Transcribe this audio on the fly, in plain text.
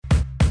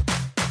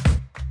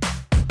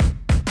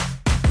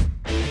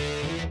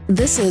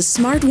This is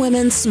Smart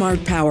Women,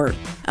 Smart Power,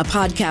 a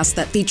podcast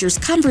that features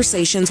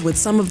conversations with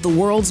some of the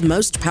world's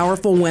most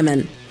powerful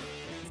women.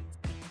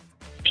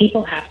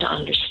 People have to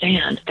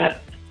understand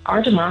that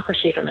our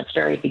democracy from its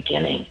very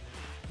beginning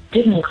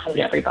didn't include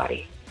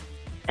everybody.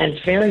 And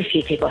very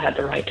few people had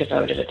the right to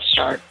vote at its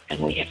start, and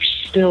we are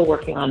still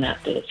working on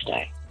that to this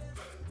day.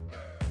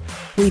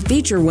 We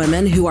feature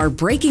women who are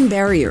breaking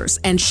barriers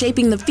and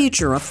shaping the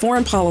future of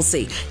foreign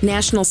policy,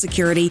 national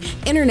security,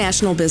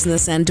 international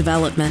business, and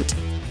development.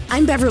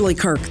 I'm Beverly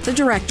Kirk, the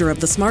director of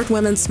the Smart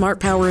Women, Smart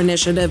Power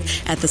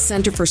initiative at the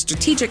Center for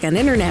Strategic and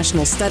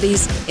International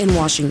Studies in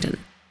Washington.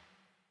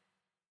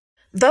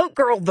 Vote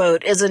Girl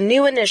Vote is a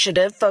new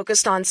initiative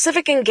focused on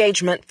civic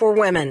engagement for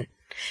women.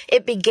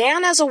 It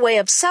began as a way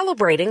of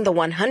celebrating the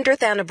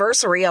 100th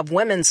anniversary of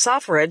women's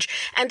suffrage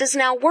and is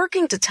now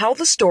working to tell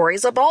the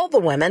stories of all the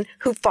women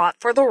who fought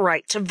for the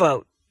right to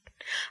vote.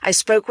 I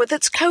spoke with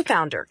its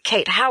co-founder,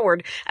 Kate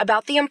Howard,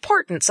 about the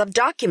importance of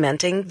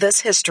documenting this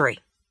history.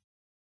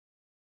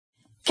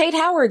 Kate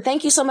Howard,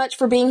 thank you so much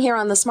for being here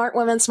on the Smart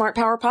Women, Smart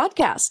Power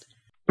podcast.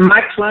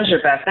 My pleasure,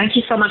 Beth. Thank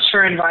you so much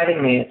for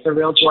inviting me. It's a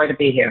real joy to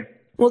be here.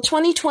 Well,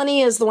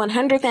 2020 is the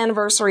 100th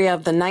anniversary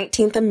of the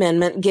 19th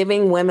Amendment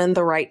giving women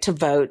the right to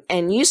vote,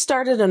 and you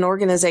started an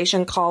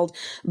organization called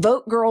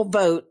Vote Girl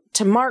Vote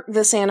to mark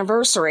this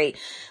anniversary.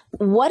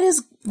 What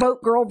is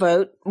Vote Girl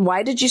Vote?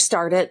 Why did you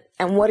start it,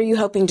 and what are you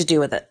hoping to do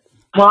with it?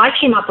 Well, I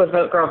came up with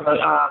Vote Girl Vote,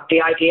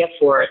 the idea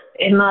for it,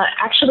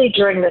 actually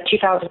during the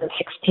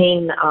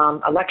 2016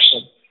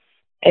 election.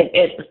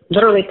 It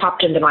literally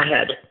popped into my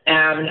head.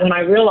 And when I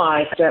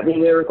realized that we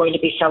were going to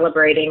be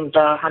celebrating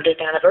the 100th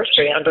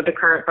anniversary under the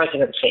current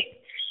presidency,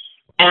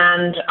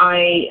 and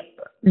I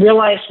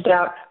realized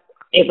that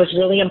it was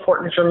really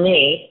important for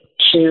me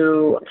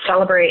to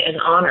celebrate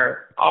and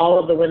honor all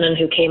of the women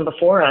who came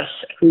before us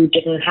who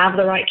didn't have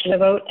the right to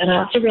vote. And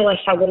I also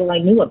realized how little I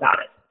knew about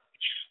it.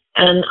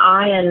 And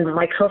I and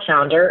my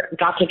co-founder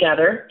got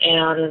together,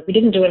 and we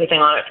didn't do anything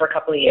on it for a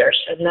couple of years.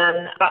 And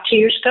then about 2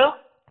 years ago,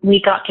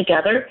 we got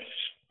together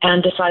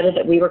and decided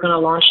that we were going to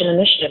launch an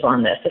initiative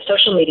on this, a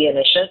social media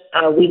initiative.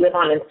 We live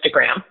on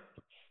Instagram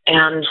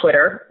and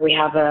Twitter. We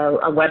have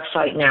a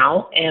website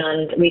now,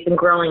 and we've been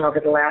growing over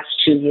the last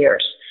 2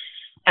 years.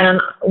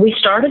 And we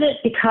started it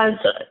because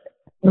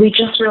we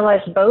just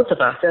realized, both of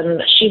us,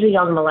 and she's a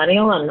young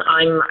millennial and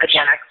I'm a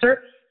Gen Xer,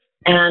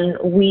 and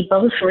we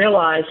both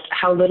realized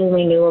how little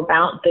we knew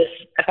about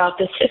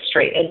this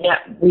history, and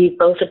yet we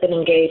both have been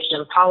engaged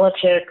in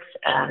politics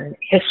and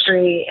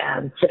history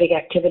and civic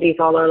activities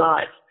all our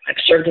lives. I've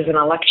served as an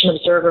election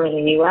observer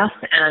in the U.S.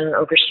 and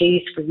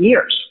overseas for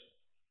years,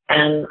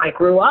 and I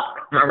grew up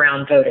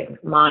around voting.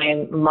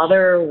 My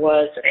mother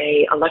was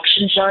an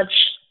election judge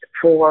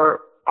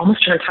for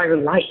almost her entire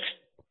life,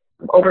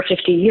 over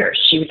 50 years.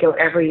 She would go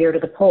every year to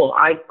the poll.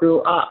 I grew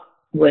up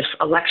with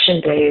election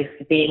days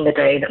being the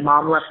day that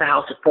mom left the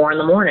house at 4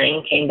 a.m.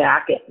 and came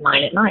back at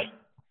 9 p.m.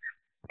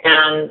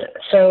 And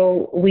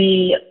so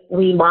we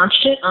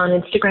launched it on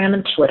Instagram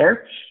and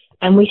Twitter,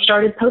 and we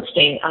started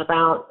posting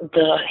about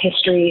the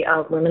history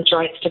of women's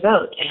rights to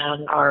vote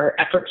and our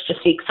efforts to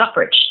seek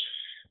suffrage.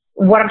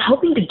 What I'm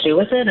hoping to do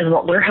with it, and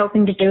what we're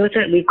hoping to do with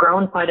it, we've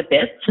grown quite a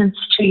bit since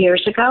 2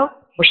 years ago.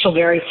 We're still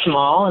very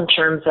small in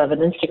terms of an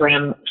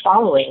Instagram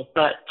following,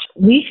 but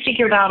we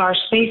figured out our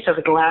space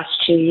over the last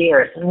 2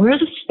 years. And we're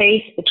the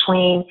space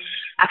between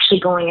actually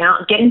going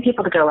out, getting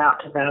people to go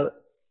out to vote,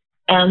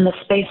 and the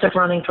space of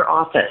running for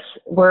office.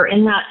 We're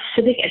in that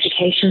civic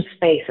education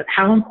space of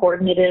how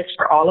important it is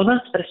for all of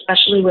us, but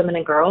especially women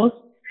and girls,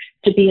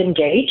 to be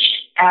engaged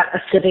at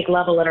a civic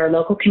level in our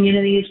local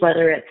communities,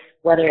 whether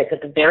it's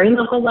at the very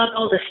local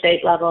level, the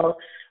state level,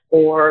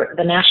 or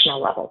the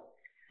national level.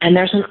 And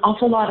there's an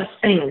awful lot of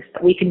things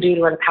that we can do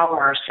to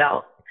empower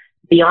ourselves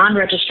beyond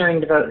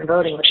registering to vote and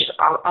voting, which is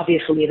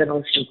obviously the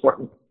most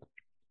important.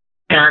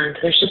 And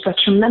there's just a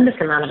tremendous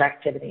amount of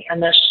activity.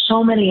 And there's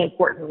so many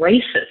important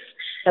races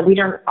that we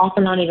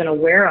often not even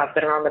aware of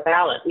that are on the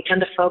ballot. We tend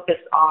to focus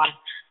on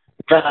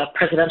the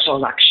presidential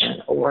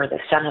election or the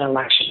Senate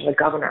election or the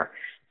governor.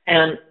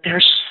 And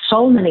there's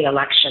so many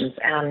elections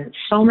and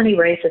so many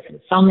races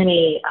and so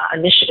many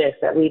initiatives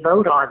that we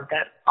vote on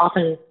that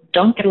often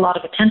don't get a lot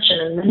of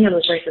attention, and many of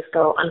those races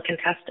go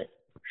uncontested.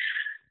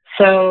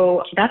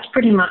 So that's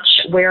pretty much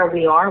where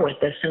we are with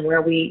this and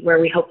where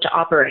we hope to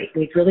operate.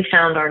 We've really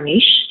found our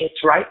niche.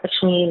 It's right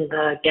between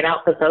the get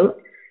out the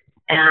vote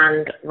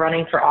and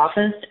running for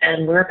office,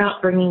 and we're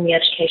about bringing the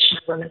education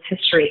of women's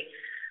history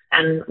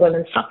and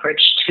women's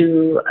suffrage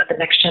to the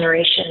next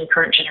generation and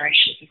current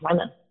generations of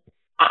women.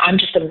 I'm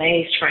just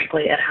amazed,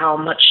 frankly, at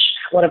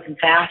what a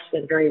vast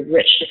and very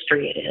rich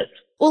history it is.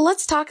 Well,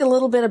 let's talk a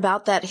little bit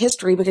about that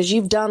history, because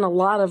you've done a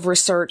lot of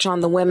research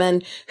on the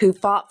women who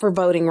fought for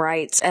voting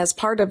rights as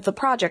part of the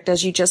project,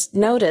 as you just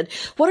noted.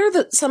 What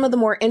are some of the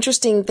more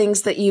interesting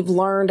things that you've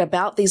learned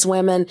about these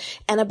women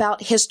and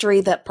about history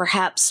that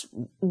perhaps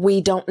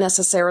we don't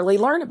necessarily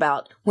learn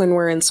about when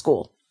we're in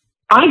school?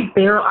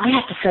 I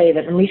have to say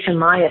that, at least in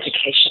my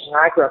education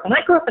where I grew up, and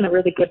I grew up in a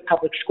really good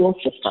public school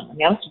system. I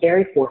mean, I was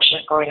very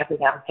fortunate growing up in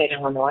downstate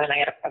Illinois, and I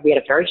was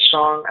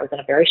in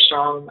a very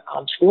strong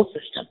school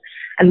system.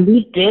 And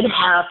we did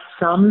have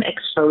some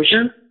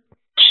exposure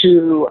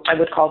to, I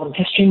would call them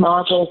history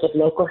modules of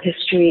local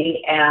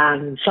history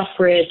and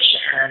suffrage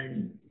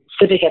and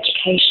civic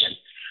education.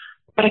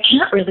 But I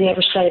can't really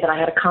ever say that I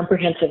had a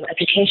comprehensive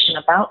education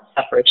about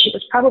suffrage. It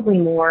was probably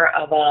more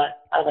of a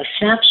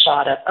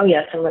snapshot of, oh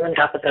yes, and women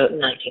got the vote in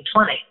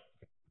 1920.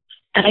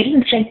 And I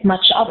didn't think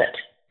much of it.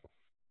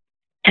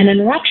 And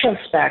in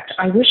retrospect,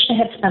 I wish I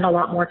had spent a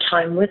lot more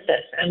time with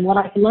this. And what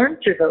I've learned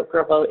through Vote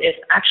Girl Vote is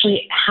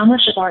actually how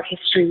much of our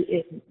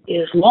history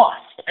is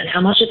lost and how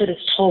much of it is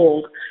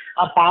told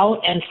about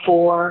and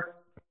for,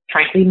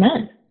 frankly,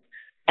 men.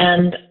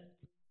 And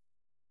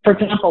for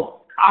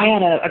example, I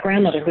had a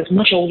grandmother who was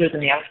much older than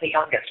me. I was the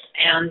youngest.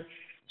 And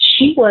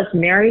she was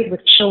married with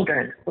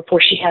children before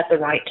she had the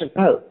right to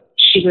vote.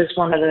 She was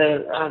one of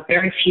the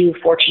very few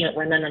fortunate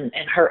women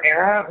in her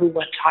era who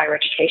went to higher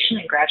education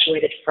and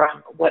graduated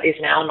from what is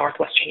now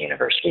Northwestern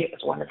University. It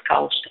was a women's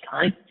college at the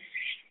time.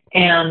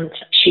 And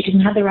she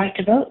didn't have the right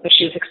to vote, but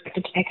she was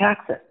expected to pay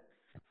taxes.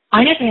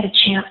 I never had a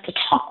chance to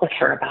talk with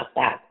her about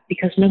that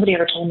because nobody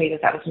ever told me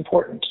that that was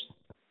important.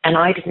 And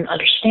I didn't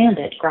understand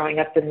it growing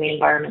up in the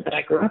environment that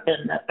I grew up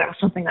in, that was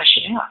something I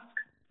should ask.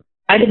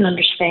 I didn't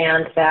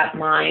understand that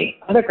my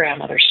other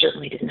grandmother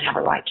certainly didn't have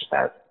a right to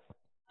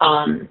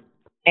vote.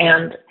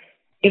 And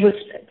it was,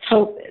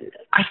 so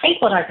I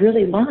think what I've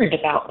really learned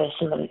about this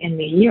in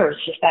the years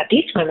is that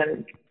these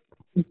women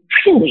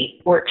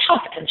really were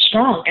tough and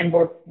strong and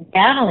were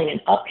battling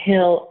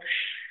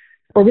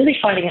were really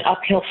fighting an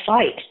uphill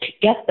fight to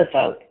get the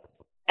vote.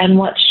 And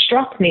what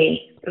struck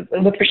me,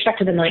 with respect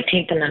to the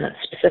 19th Amendment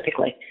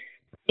specifically,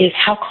 is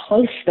how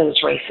close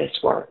those races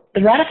were.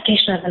 The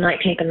ratification of the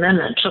 19th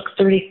Amendment took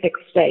 36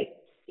 states.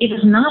 It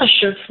was not a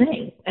sure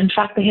thing. In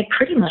fact, they had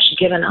pretty much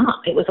given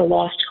up. It was a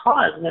lost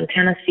cause when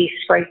Tennessee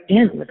scraped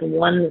in with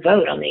one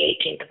vote on the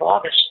 18th of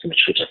August, which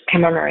we just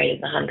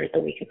commemorated the 100th a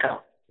week ago.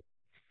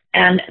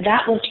 And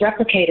that was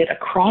replicated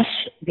across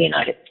the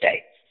United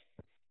States.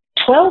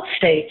 12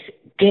 states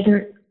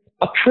didn't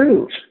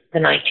approve the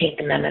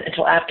 19th Amendment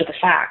until after the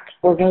fact,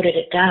 or voted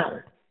it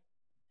down.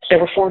 There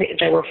were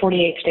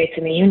 48 states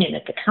in the Union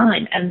at the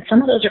time, and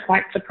some of those are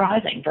quite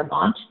surprising.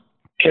 Vermont,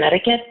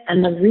 Connecticut,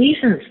 and the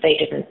reasons they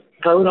didn't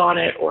vote on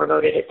it or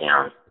voted it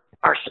down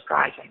are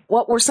surprising.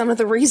 What were some of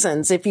the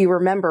reasons, if you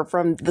remember,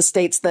 from the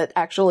states that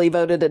actually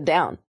voted it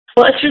down?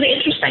 Well, it's really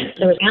interesting.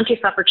 There was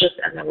anti-suffragists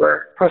and there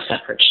were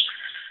pro-suffrage.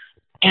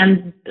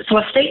 And so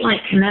a state like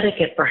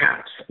Connecticut,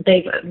 perhaps,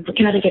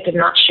 Connecticut did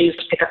not choose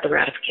to pick up the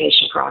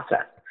ratification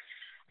process.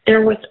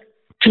 There was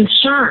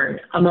concern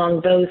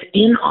among those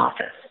in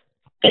office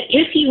that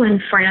if you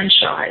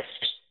enfranchised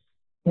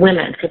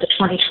women for the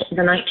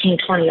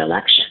 1920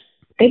 election,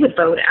 they would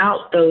vote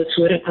out those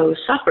who had opposed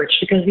suffrage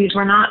because these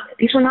were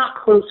not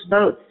close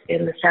votes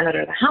in the Senate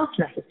or the House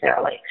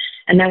necessarily.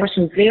 And there were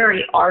some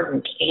very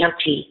ardent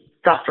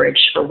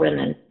anti-suffrage for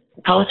women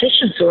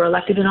politicians who were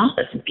elected in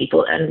office,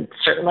 and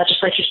certain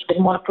legislatures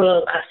didn't want to put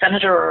a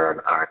senator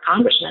or a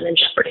congressman in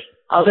jeopardy.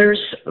 Others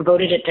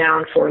voted it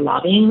down for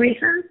lobbying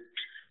reasons.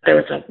 There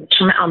was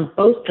on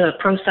both the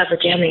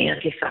pro-suffrage and the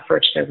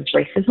anti-suffrage, there was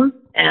racism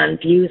and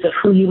views of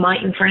who you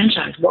might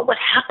enfranchise. What would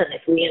happen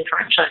if we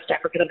enfranchised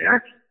African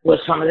Americans was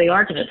some of the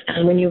arguments.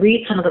 And when you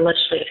read some of the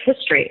legislative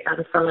history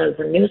and some of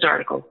the news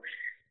articles,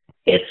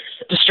 it's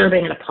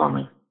disturbing and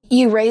appalling.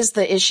 You raised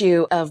the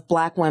issue of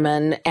Black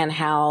women and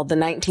how the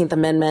 19th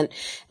Amendment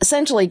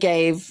essentially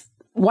gave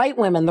white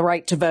women the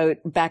right to vote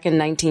back in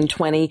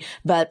 1920,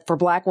 but for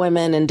Black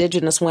women,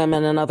 Indigenous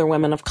women, and other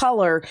women of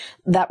color,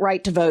 that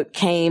right to vote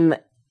came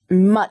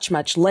much,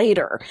 much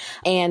later.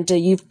 And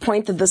you've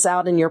pointed this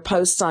out in your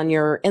posts on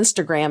your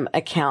Instagram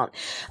account.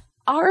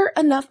 Are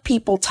enough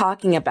people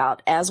talking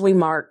about, as we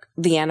mark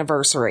the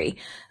anniversary,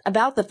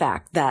 about the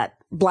fact that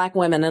Black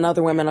women and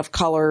other women of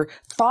color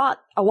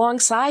fought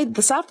alongside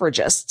the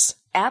suffragists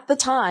at the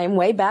time,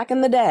 way back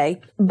in the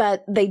day,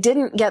 but they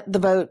didn't get the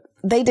vote.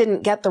 They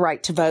didn't get the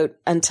right to vote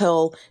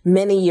until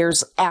many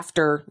years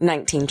after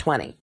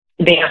 1920.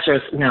 The answer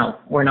is no,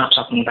 we're not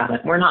talking about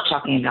it. We're not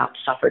talking about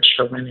suffrage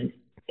for women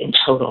in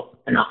total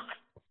enough.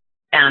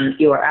 And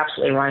you are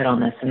absolutely right on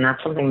this, and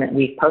that's something that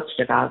we posted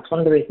about. It's one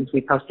of the reasons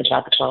we posted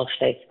about the 12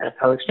 states that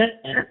opposed it,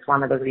 and it's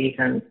one of the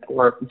reasons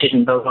or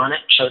didn't vote on it,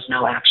 chose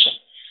no action.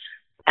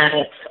 And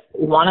it's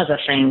one of the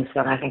things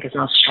that I think is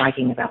most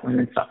striking about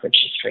women's suffrage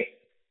history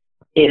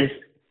is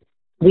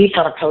we've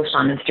done a post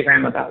on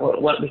Instagram about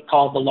what we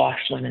call the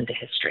lost women to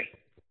history.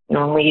 You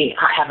know, when we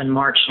have in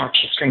March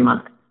History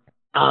Month,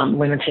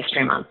 Women's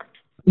History Month,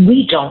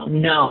 we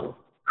don't know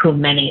who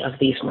many of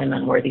these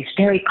women were, these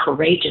very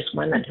courageous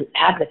women who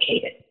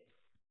advocated.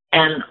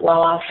 And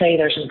while I'll say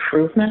there's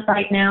improvement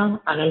right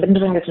now, and I've been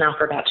doing this now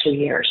for about 2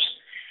 years,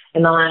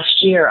 in the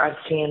last year, I've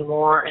seen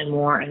more and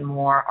more and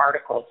more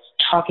articles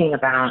talking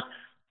about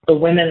the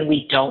women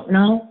we don't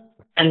know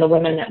and the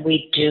women that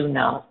we do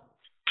know.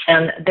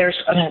 And there's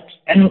an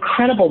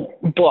incredible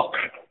book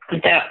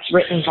that's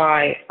written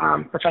by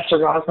Professor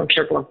Rosalind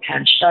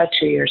Pure-Penn. She died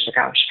 2 years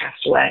ago. She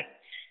passed away.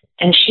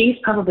 And she's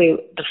probably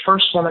the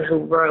first woman who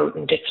wrote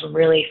and did some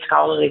really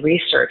scholarly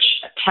research,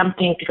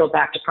 attempting to go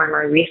back to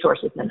primary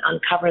resources and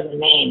uncover the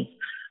names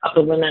of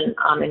the women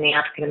in the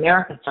African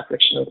American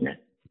suffrage movement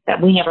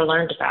that we never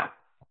learned about.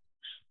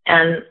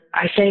 And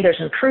I say there's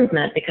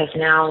improvement because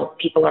now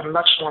people are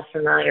much more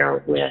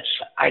familiar with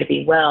Ida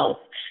B. Wells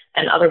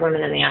and other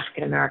women in the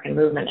African American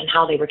movement and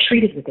how they were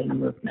treated within the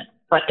movement.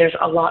 But there's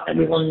a lot that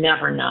we will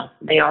never know.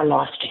 They are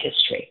lost to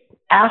history.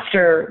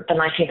 After the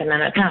 19th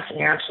Amendment passed, and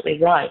you're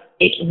absolutely right,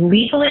 it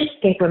legally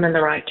gave women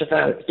the right to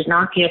vote. It did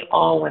not give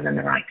all women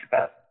the right to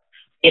vote.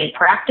 In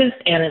practice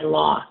and in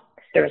law,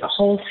 there was a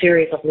whole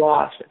series of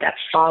laws that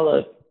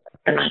followed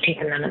the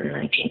 19th Amendment in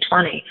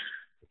 1920.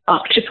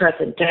 Up to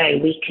present day,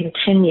 we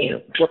continue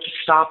to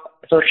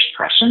stop voter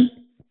suppression,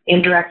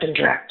 indirect and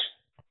direct.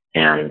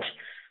 And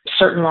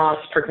certain laws,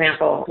 for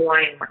example,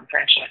 Hawaiian weren't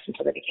enfranchised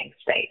until they became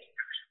states.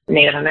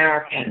 Native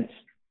Americans,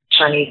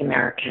 Chinese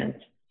Americans,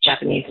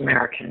 Japanese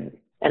Americans,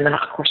 and then, of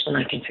course, the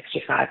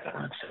 1965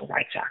 Civil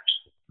Rights Act,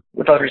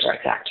 the Voters'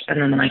 Rights Act,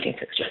 and then the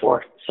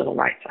 1964 Civil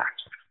Rights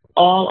Act.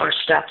 All are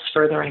steps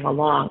furthering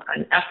along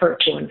an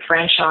effort to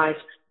enfranchise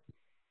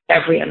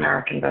every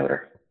American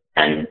voter.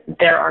 And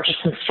there are just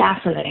some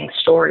fascinating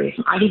stories.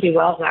 Ida B.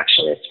 Wells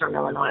actually is from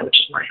Illinois, which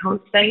is my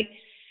home state.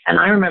 And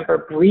I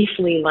remember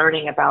briefly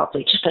learning about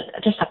just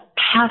a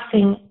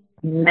passing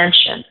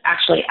mention,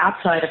 actually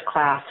outside of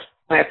class,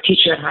 by a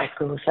teacher in high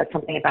school who said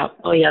something about,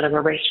 oh yeah, there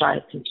were race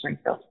riots in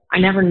Springfield. I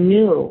never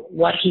knew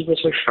what he was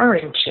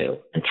referring to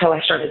until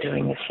I started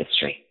doing this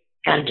history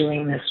and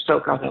doing this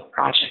Vote Girl Vote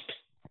project.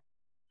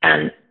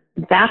 And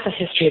that's a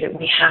history that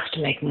we have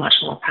to make much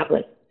more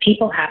public.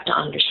 People have to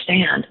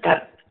understand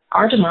that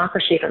our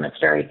democracy from its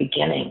very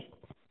beginning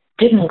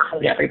didn't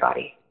include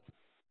everybody.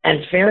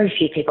 And very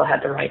few people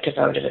had the right to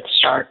vote at its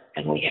start.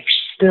 And we are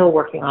still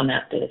working on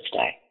that to this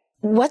day.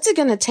 What's it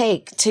going to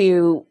take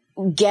to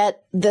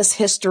get this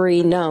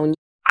history known?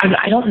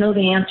 I don't know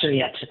the answer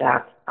yet to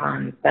that,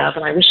 Bev,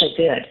 and I wish I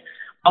did.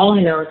 All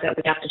I know is that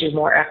we have to do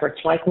more efforts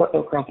like what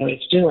Vote Girl Vote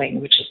is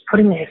doing, which is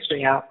putting the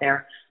history out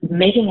there,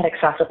 making it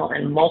accessible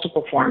in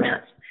multiple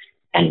formats,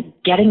 and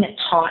getting it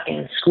taught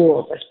in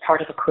schools as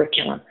part of a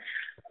curriculum.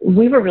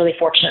 We were really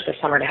fortunate this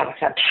summer to have a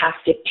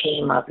fantastic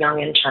team of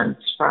young interns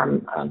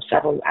from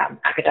several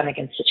academic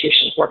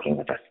institutions working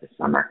with us this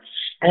summer.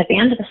 And at the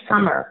end of the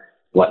summer,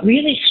 what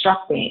really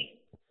struck me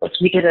was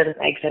we did an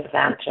exit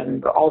event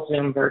and all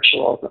Zoom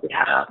virtual, but we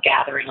had a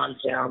gathering on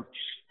Zoom.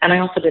 And I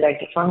also did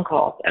exit phone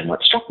calls. And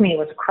what struck me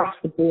was across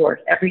the board,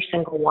 every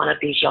single one of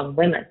these young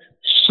women,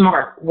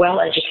 smart,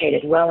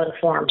 well-educated,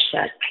 well-informed,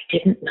 said, I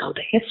didn't know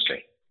the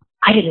history.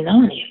 I didn't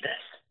know any of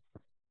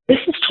this. This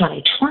is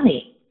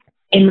 2020.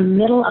 In the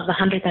middle of the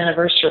 100th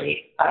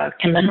anniversary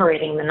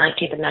commemorating the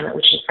 19th Amendment,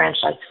 which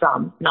enfranchised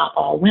some, not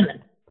all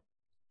women.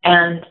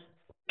 And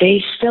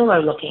they still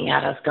are looking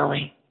at us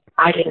going,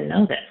 I didn't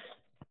know this.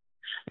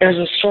 There's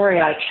a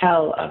story I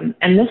tell,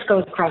 and this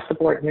goes across the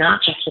board,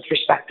 not just with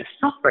respect to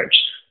suffrage,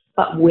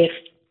 but with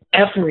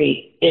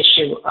every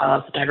issue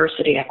of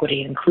diversity,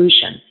 equity, and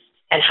inclusion,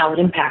 and how it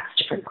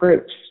impacts different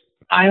groups.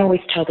 I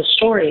always tell the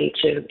story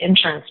to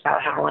interns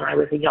about how when I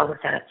was a young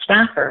Senate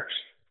staffer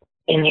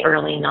in the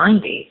early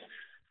 90s,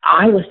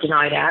 I was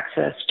denied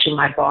access to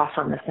my boss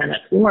on the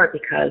Senate floor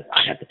because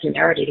I had the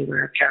temerity to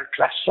wear a pair of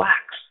dress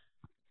slacks.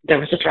 There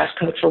was a dress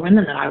code for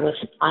women that I was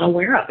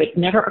unaware of. It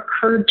never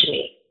occurred to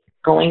me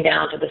going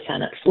down to the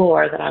Senate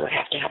floor that I would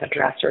have to have a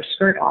dress or a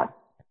skirt on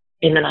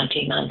in the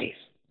 1990s.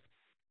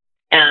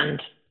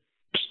 And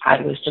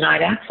I was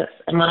denied access.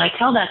 And when I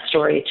tell that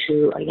story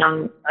to a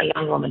young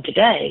woman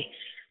today,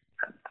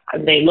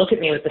 they look at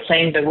me with the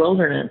same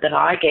bewilderment that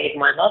I gave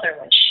my mother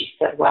when she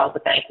said, well, the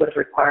bank would have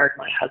required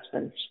my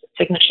husband's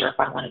signature if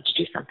I wanted to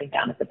do something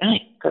down at the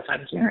bank because I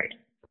was married.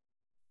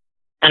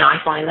 And I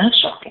find that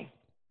shocking.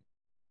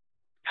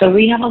 So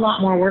we have a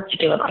lot more work to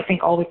do, and I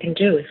think all we can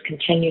do is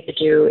continue to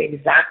do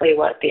exactly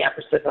what the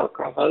efforts of Vote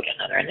Girl Vote and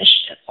other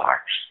initiatives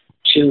are,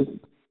 to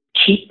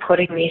keep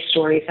putting these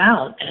stories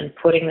out and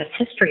putting this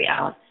history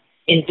out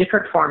in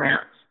different formats.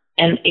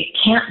 And it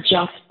can't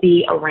just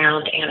be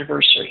around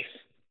anniversaries.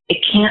 It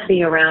can't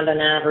be around an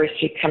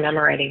anniversary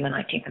commemorating the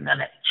 19th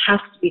Amendment. It has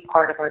to be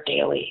part of our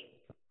daily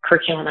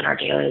curriculum and our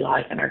daily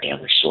life and our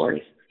daily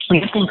stories. We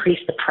have to increase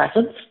the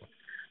presence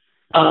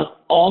of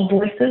all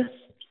voices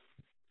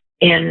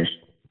in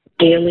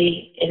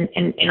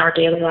our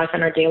daily life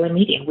and our daily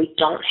media. We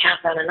don't have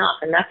that enough.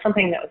 And that's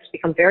something that has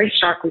become very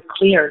starkly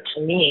clear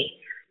to me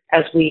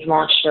as we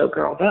launched Vote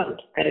Girl Vote,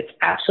 that it's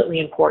absolutely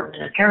important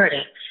and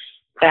imperative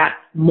that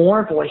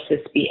more voices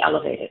be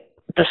elevated.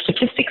 The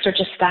statistics are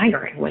just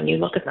staggering when you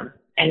look at them.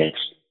 And it's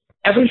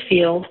every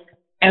field,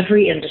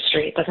 every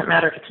industry. It doesn't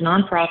matter if it's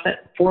nonprofit,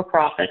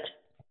 for-profit,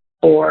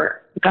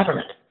 or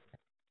government.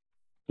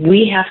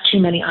 We have too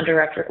many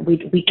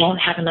we don't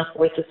have enough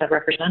voices that are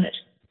represented.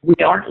 We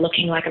aren't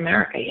looking like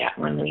America yet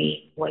when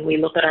we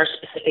look at our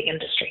specific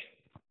industries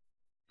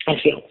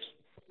and fields.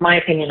 My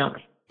opinion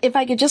only. If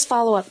I could just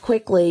follow up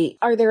quickly,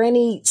 are there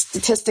any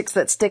statistics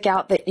that stick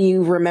out that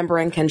you remember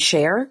and can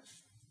share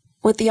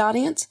with the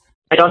audience?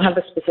 I don't have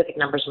the specific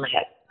numbers in my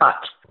head, but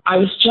I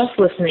was just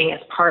listening as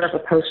part of a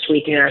post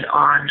we did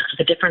on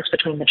the difference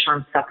between the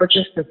term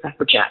suffragist and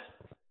suffragette.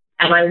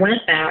 And I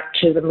went back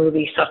to the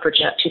movie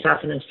Suffragette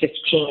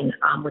 2015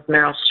 with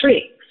Meryl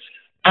Streep.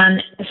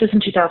 And this is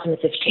in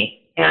 2015.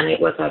 And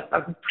it was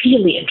a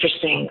really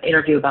interesting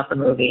interview about the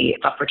movie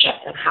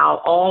Suffragette and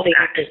how all the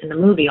actors in the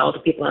movie, all the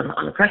people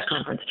on the press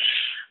conference,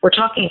 were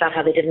talking about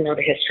how they didn't know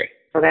the history.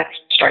 So that's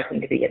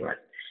striking to begin with.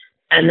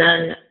 And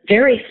then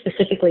very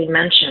specifically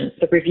mentioned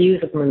the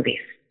reviews of movies.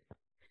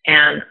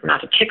 And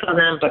not to pick on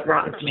them, but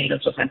Rotten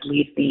Tomatoes was, I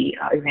believe, the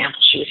example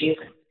she was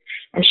using.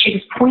 And she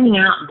was pointing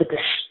out the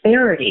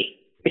disparity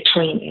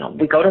between,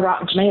 we go to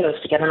Rotten Tomatoes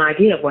to get an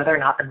idea of whether or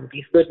not the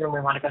movie's good and we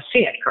want to go see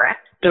it, correct?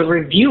 The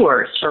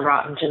reviewers for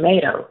Rotten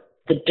Tomatoes,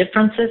 the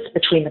differences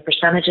between the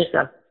percentages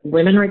of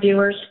women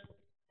reviewers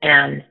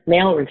and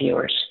male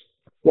reviewers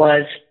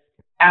was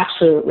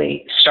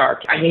absolutely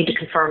stark. I need to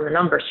confirm the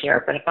numbers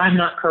here, but if I'm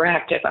not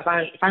correct, if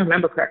I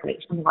remember correctly,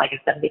 it's something like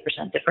a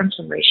 70% difference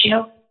in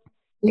ratio.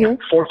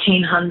 Mm-hmm.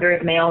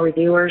 1,400 male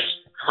reviewers,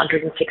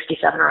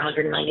 167 or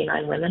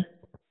 199 women.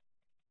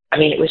 I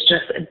mean, it was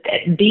just,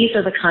 these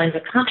are the kinds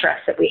of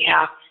contrasts that we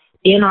have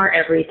in our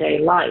everyday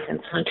life. And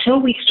so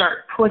until we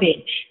start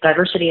putting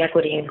diversity,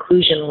 equity,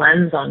 inclusion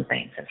lens on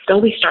things, and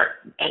still we start,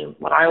 and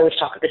what I always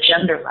talk about the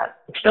gender lens,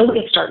 until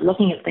we start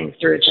looking at things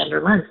through a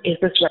gender lens, is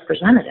this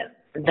representative?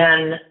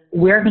 Then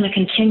we're going to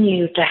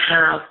continue to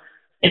have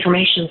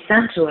information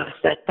sent to us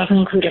that doesn't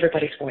include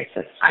everybody's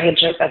voices. I had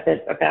joked a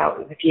bit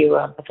about with you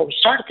before we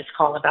started this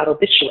call about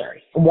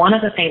obituaries. One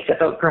of the things that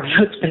Vote Girl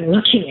Vote's been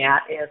looking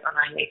at is, and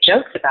I make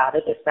jokes about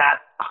it, is that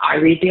I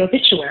read the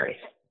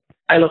obituaries.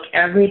 I look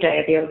every day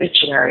at the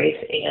obituaries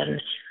in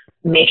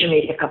major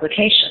media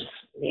publications,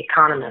 The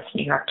Economist,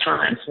 New York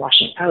Times,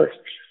 Washington Post,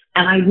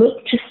 and I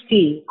look to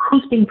see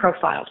who's being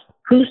profiled,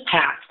 who's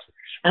passed.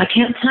 And I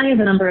can't tell you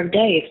the number of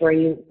days where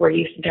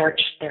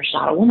there's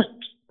not a woman.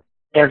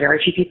 There are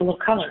very few people of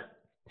color.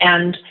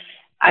 And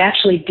I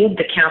actually did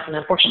the count, and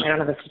unfortunately I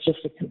don't have the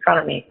statistics in front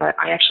of me, but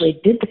I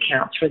actually did the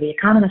counts for The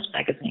Economist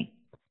magazine.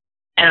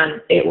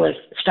 And it was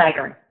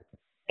staggering.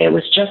 It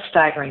was just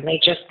staggering.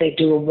 They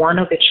do one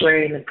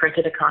obituary in the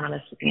printed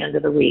Economist at the end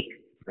of the week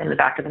in the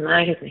back of the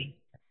magazine.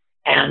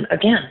 And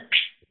again,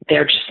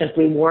 there just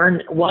simply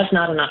was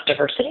not enough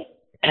diversity,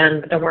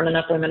 and there weren't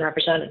enough women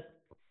represented.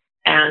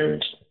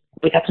 And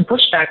we got some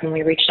pushback when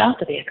we reached out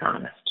to The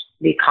Economist.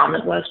 The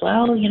comment was,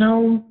 well,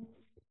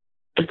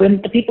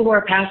 the people who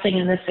are passing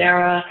in this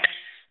era,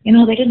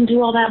 they didn't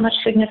do all that much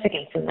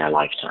significance in their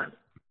lifetime.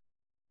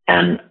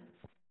 And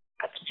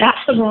that's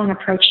the wrong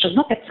approach to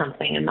look at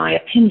something, in my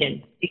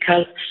opinion,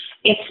 because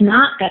it's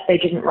not that they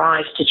didn't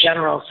rise to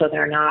general, so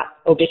they're not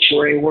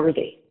obituary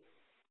worthy.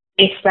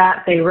 It's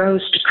that they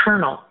rose to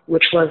colonel,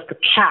 which was the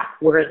cap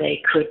where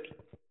they could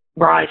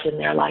rise in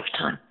their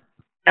lifetime.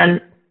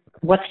 And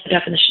what's the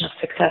definition of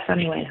success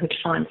anyway, and who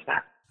defines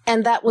that?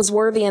 And that was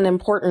worthy and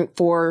important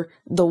for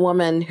the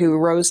woman who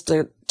rose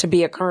to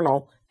be a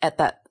colonel at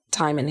that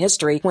time in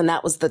history, when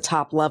that was the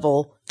top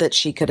level that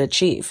she could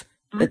achieve.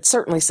 Mm-hmm. It's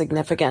certainly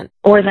significant.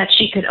 Or that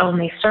she could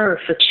only serve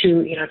for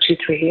 3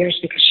 years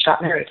because she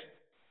got married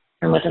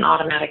and was an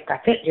automatic,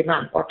 that's it, you're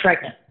done, or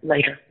pregnant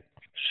later.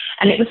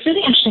 And it was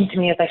really interesting to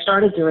me as I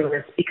started doing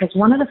this, because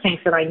one of the things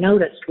that I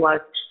noticed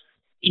was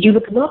you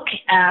would look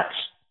at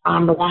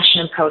the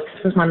Washington Post.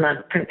 This was when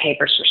the print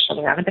papers were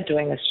still around. I've been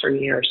doing this for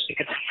years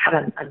because I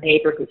had a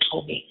neighbor who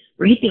told me,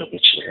 read the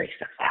obituaries,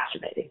 they're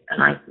fascinating.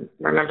 And I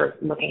remember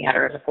looking at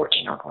her as a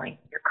 14-year-old going,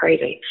 you're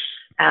crazy.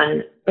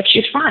 But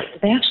she's right.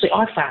 They actually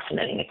are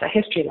fascinating. It's a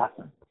history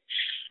lesson.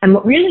 And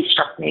what really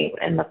struck me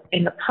in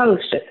the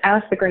Post is,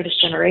 as the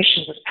greatest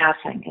generation was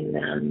passing in the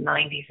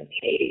 90s and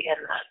the 80s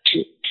and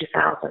the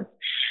 2000s,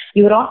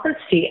 you would often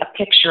see a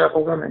picture of a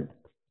woman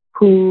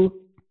who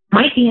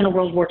might be in a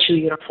World War II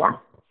uniform.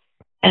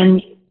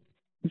 And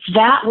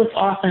that was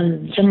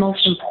often the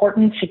most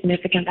important,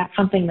 significant, that's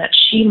something that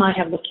she might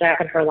have looked back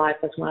in her life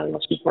as one of the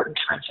most important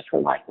times of her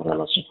life, one of the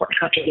most important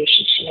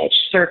contributions she made.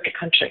 She served the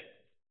country.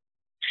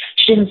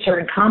 She didn't serve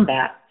in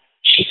combat.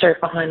 She served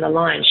behind the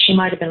lines. She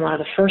might have been one of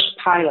the first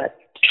pilots,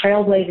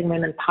 trailblazing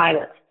women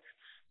pilots,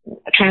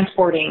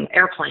 transporting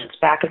airplanes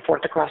back and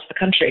forth across the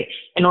country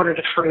in order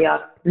to free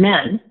up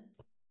men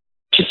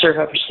to serve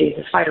overseas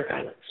as fighter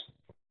pilots.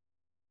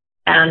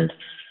 And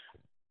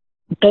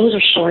those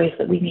are stories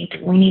that we need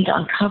to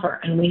uncover,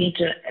 and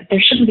there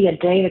shouldn't be a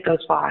day that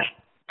goes by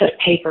that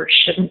paper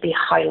shouldn't be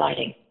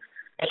highlighting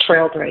a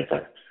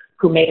trailblazer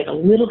who made it a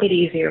little bit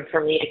easier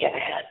for me to get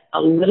ahead, a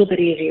little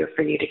bit easier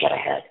for you to get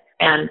ahead,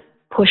 and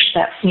push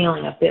that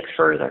ceiling a bit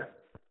further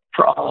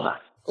for all of us.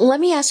 Let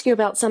me ask you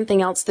about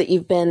something else that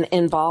you've been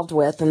involved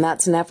with, and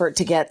that's an effort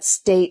to get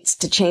states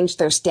to change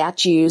their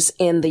statutes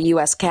in the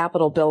U.S.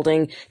 Capitol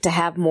building to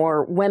have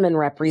more women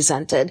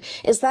represented.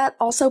 Is that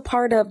also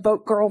part of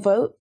Vote Girl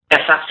Vote?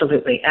 Yes,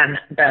 absolutely. And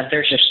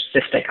there's a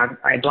statistic.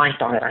 I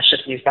blanked on it. I should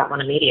have used that one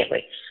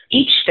immediately.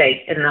 Each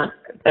state in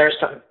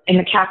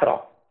the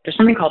Capitol, there's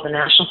something called the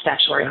National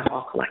Statuary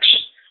Hall Collection.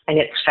 And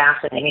it's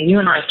fascinating. And you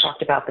and I have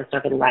talked about this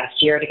over the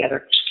last year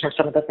together from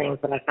some of the things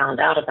that I found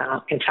out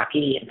about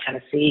Kentucky and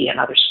Tennessee and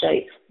other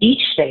states.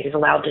 Each state is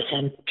allowed to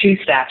send 2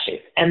 statues,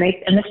 and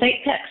the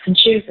state picks and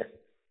chooses.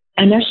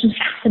 And there's some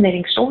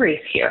fascinating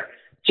stories here.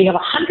 So you have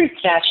 100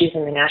 statues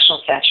in the National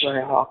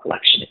Statuary Hall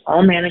Collection. It's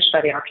all managed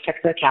by the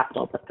architects of the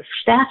Capitol, but the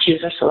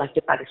statues are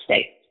selected by the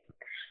state.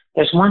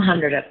 There's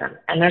 100 of them,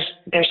 and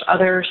there's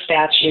other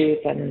statues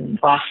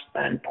and busts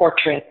and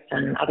portraits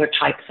and other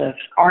types of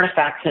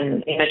artifacts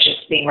and images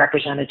being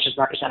represented to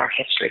represent our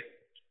history.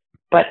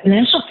 But the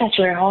National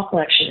Statuary Hall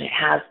Collection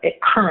has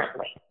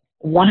currently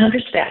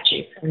 100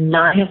 statues,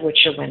 9 of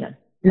which are women.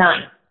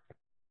 9.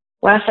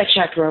 Last I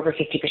checked, we're over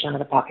 50% of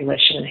the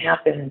population and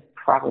have been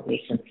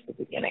probably since the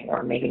beginning,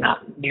 or maybe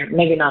not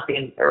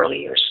the early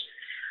years.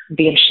 It'd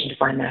be interesting to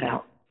find that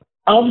out.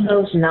 Of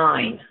those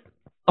 9,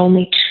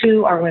 only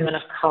 2 are women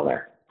of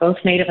color, both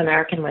Native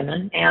American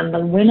women, and the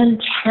women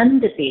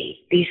tend to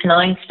be, these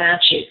 9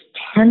 statues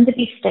tend to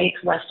be states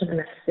west of the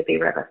Mississippi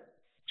River,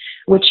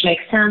 which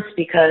makes sense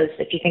because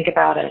if you think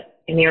about it,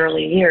 in the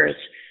early years,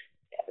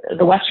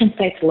 the western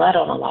states led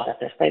on a lot of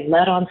this. They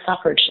led on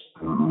suffrage.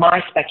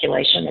 My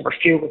speculation, there were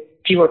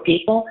fewer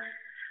people,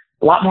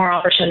 a lot more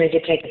opportunity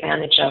to take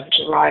advantage of,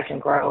 to rise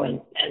and grow, and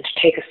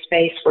to take a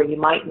space where you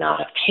might not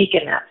have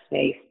taken that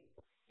space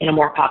in a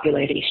more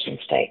populated eastern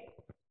state,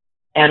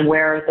 and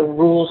where the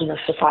rules and the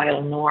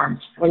societal norms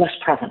were less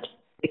present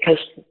because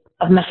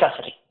of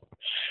necessity.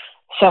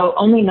 So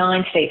only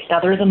 9 states. Now,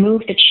 there's a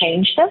move to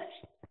change this.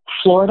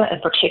 Florida, in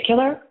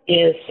particular,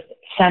 is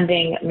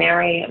sending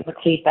Mary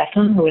McLeod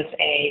Bethune, who is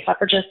a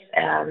suffragist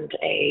and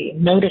a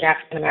noted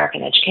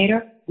African-American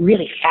educator,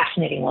 really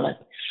fascinating woman.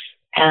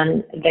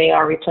 And they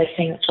are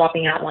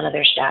swapping out one of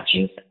their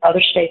statues.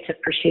 Other states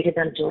have preceded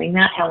them doing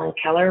that. Helen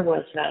Keller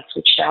was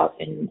switched out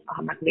in,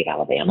 I believe,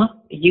 Alabama.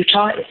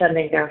 Utah is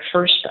sending the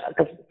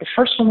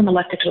first woman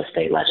elected to a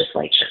state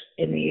legislature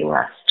in the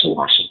U.S. to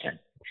Washington.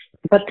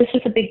 But this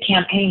is a big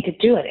campaign to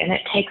do it, and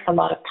it takes a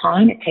lot of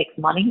time, it takes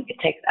money, it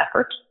takes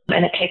effort,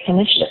 and it takes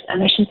initiative.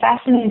 And there's some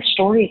fascinating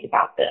stories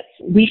about this.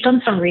 We've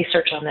done some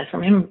research on this,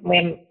 and we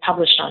haven't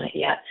published on it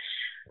yet.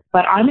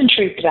 But I'm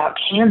intrigued about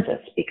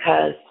Kansas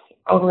because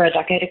over a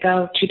decade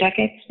ago, 2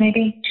 decades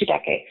maybe, 2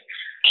 decades,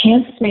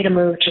 Kansas made a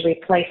move to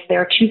replace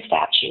their 2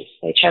 statues.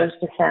 They chose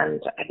to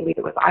send, I believe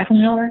it was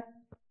Eisenhower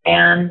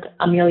and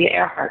Amelia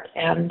Earhart.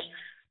 And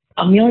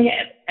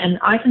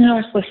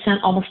Eisenhower's was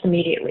sent almost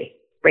immediately.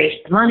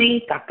 Raised the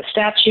money, got the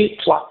statue,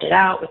 swapped it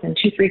out. Within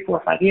 2, 3,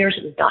 4, 5 years,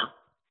 it was done.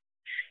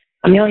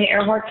 Amelia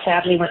Earhart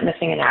sadly went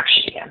missing in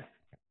action again.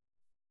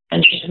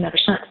 And she's never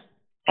since.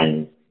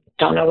 And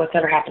don't know what's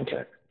ever happened to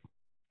it.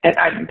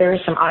 There is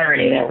some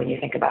irony there when you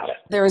think about it.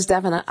 There is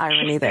definite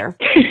irony there.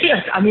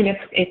 Yes, I mean,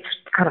 it's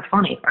kind of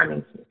funny. I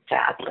mean, it's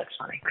sad, but it's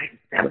funny.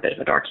 I have a bit of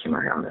a dark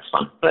humor here on this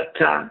one. But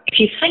if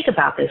you think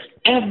about this,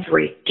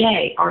 every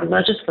day our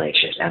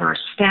legislatures and our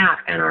staff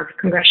and our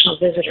congressional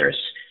visitors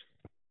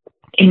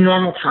in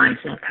normal times,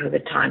 not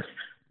COVID times,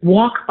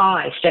 walk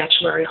by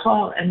Statuary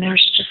Hall, and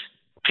there's just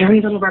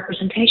very little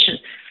representation.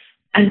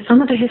 And some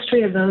of the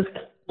history of those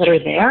that are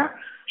there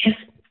is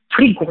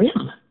pretty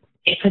grim.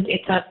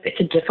 It's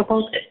a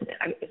difficult.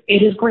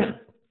 It is grim.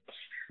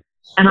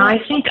 And I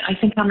think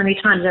how many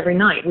times every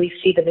night we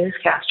see the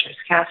newscasters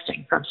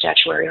casting from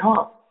Statuary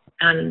Hall,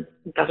 and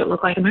does it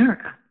look like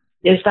America?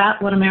 Is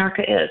that what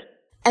America is?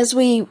 As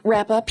we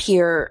wrap up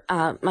here,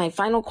 my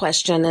final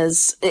question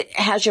is,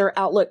 has your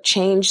outlook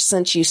changed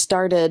since you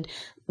started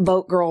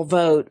Vote Girl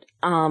Vote?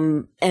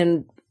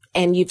 And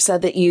you've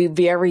said that you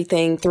view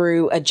everything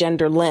through a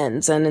gender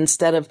lens, and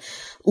instead of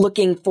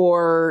looking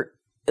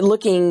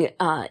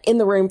in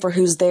the room for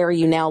who's there,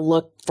 you now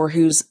look for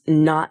who's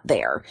not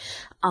there.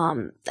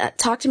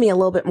 Talk to me a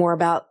little bit more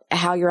about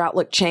how your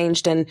outlook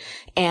changed and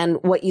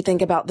what you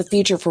think about the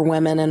future for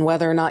women, and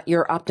whether or not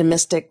you're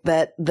optimistic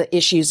that the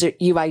issues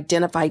that you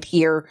identified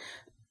here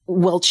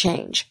will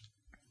change.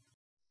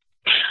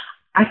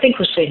 I think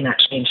we're seeing that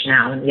change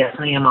now. And yes,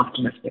 I am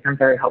optimistic. I'm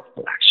very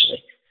hopeful,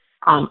 actually.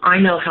 I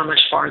know how much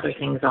farther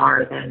things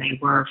are than they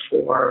were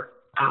for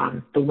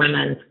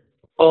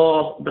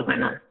all the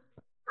women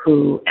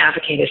who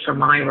advocated for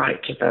my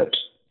right to vote.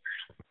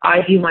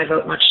 I view my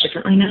vote much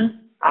differently now.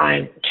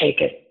 I take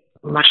it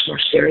much more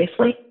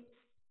seriously.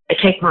 I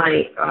take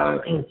my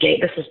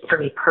this is for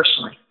me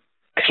personally.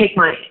 I take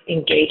my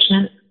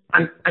engagement.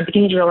 I'm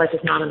beginning to realize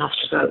it's not enough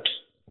to vote.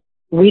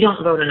 We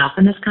don't vote enough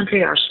in this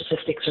country. Our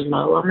statistics are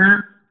low on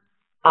that.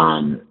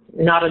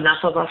 Not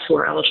enough of us who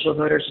are eligible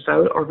voters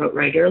vote or vote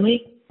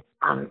regularly.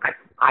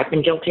 I've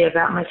been guilty of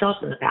that myself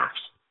in the past,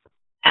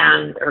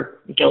 or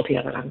guilty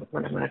of it. I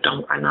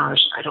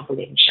don't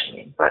believe in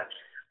shaming, but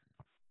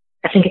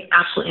I think it's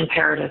absolutely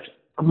imperative,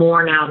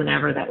 more now than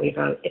ever, that we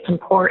vote. It's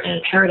important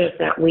and imperative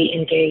that we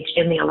engage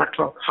in the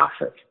electoral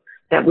process,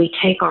 that we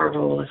take our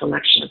role as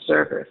election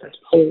observers, as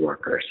poll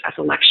workers, as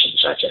election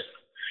judges.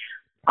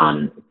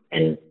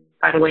 And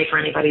by the way, for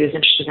anybody who's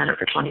interested in it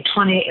for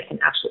 2020, it's an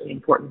absolutely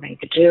important thing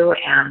to do,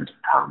 and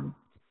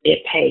it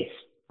pays.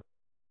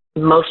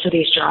 most of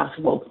these jobs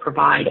will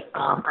provide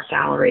a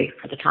salary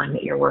for the time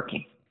that you're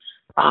working.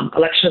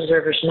 Election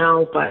observers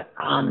know, but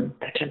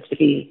that tends to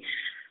be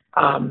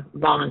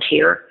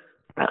volunteer.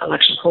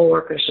 Election poll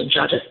workers and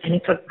judges, and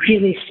it's a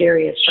really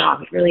serious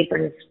job. It really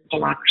brings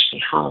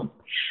democracy home.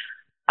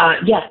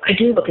 Yes, I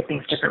do look at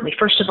things differently.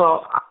 First of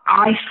all,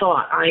 I've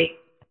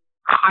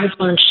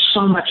learned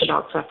so much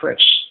about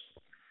suffrage.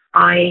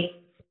 I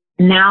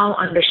now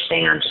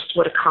understand just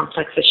what a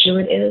complex issue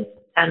it is,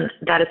 and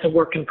that it's a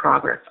work in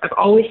progress. I've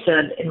always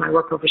said in my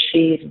work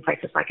overseas in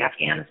places like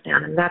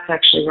Afghanistan, and that's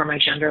actually where my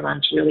gender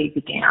lens really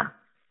began,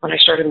 when I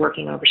started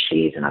working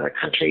overseas in other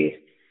countries.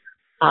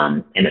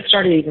 And it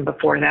started even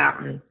before that,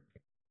 when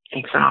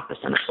being sent off the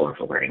Senate floor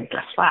for wearing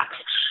dress slacks.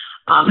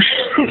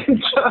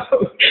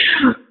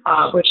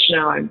 Which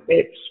now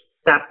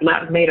that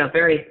made a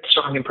very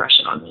strong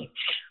impression on me.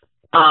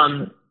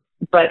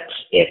 But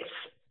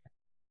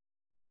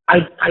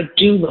I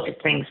do look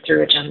at things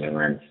through a gender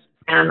lens,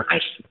 and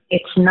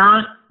it's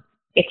not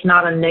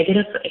a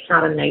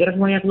negative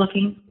way of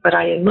looking, but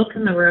I look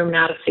in the room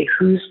now to see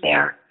who's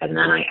there, and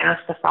then I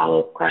ask the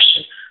follow-up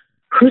question: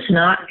 who's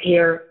not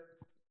here?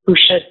 Who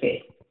should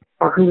be,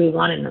 or who we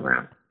want in the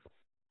room?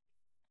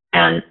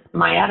 And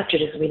my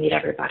attitude is we need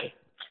everybody.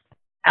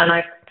 And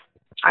I've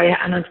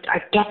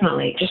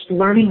definitely, just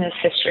learning this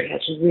history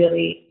has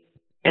really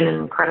been an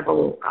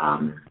incredible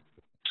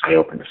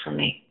eye-opener for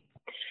me.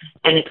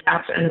 And it's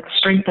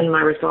strengthened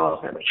my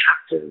resolve that we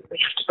have to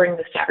bring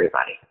this to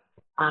everybody,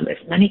 as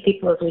many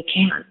people as we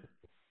can,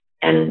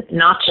 and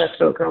not just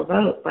Vote Girl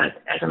Vote,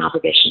 but as an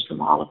obligation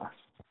from all of us.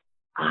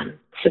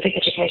 Civic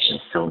education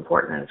is so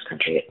important in this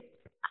country,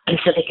 and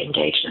civic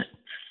engagement.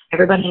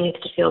 Everybody needs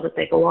to feel that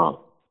they belong,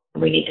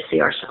 and we need to see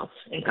ourselves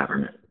in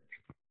government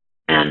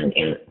and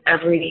in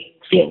every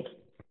field.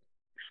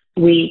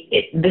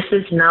 This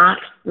is not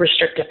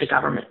restricted to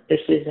government. This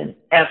is in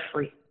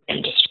every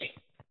industry.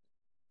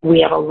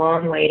 We have a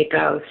long way to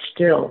go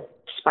still,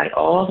 despite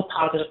all the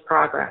positive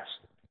progress,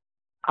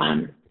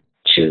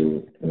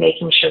 to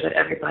making sure that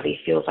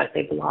everybody feels like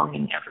they belong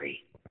in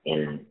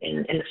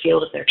the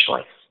field of their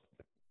choice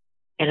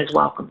and is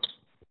welcomed.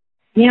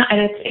 Yeah,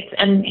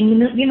 and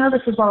you know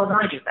this as well as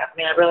I do that. I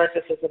mean, I realize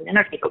this is an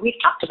interview, but we've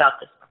talked about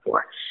this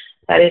before.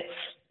 That it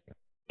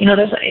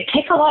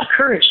takes a lot of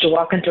courage to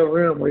walk into a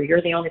room where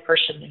you're the only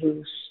person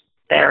who's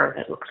there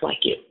that looks like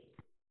you,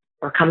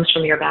 or comes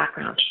from your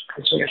background,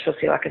 comes from your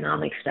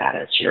socioeconomic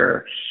status,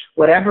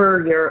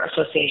 whatever your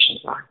associations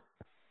are.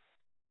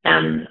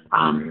 And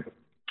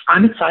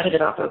I'm excited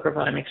about Vote Girl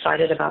Vote. I'm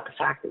excited about the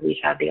fact that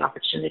we've had the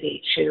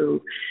opportunity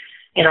to,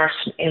 in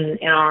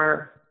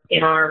our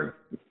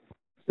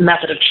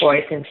method of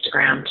choice,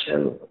 Instagram,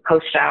 to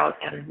post out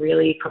and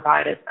really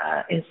provide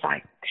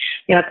insight.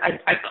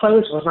 I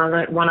close with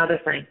one other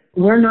thing.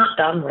 We're not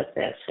done with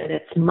this, and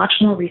it's much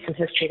more recent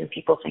history than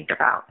people think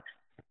about.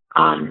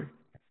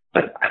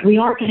 But we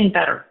are getting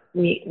better.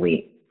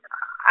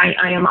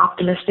 I am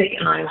optimistic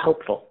and I am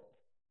hopeful.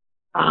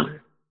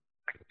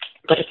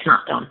 But it's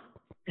not done,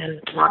 and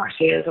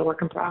democracy is a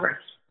work in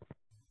progress.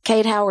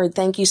 Kate Howard,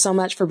 thank you so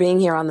much for being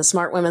here on the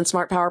Smart Women,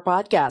 Smart Power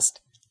podcast.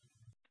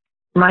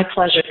 My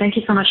pleasure. Thank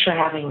you so much for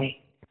having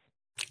me.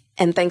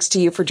 And thanks to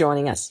you for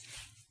joining us.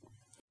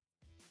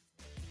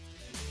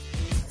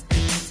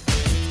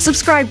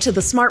 Subscribe to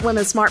the Smart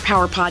Women, Smart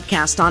Power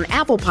podcast on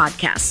Apple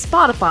Podcasts,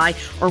 Spotify,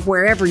 or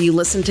wherever you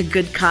listen to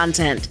good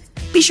content.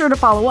 Be sure to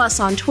follow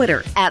us on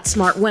Twitter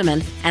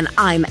 @SmartWomen, and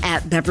I'm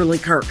 @Beverly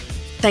Kirk.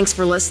 Thanks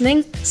for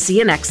listening. See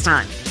you next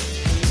time.